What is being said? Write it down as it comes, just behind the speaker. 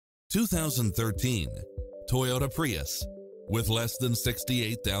2013 Toyota Prius. With less than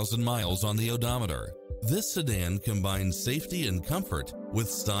 68,000 miles on the odometer, this sedan combines safety and comfort with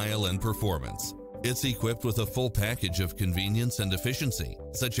style and performance. It's equipped with a full package of convenience and efficiency,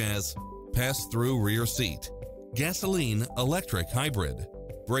 such as pass-through rear seat, gasoline electric hybrid,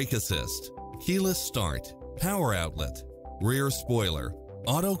 brake assist, keyless start, power outlet, rear spoiler,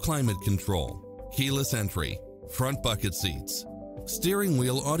 auto climate control, keyless entry, front bucket seats, steering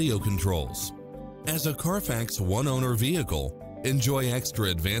wheel audio controls. As a Carfax one-owner vehicle, enjoy extra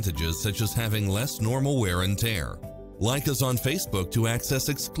advantages such as having less normal wear and tear. Like us on Facebook to access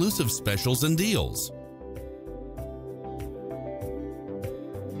exclusive specials and deals.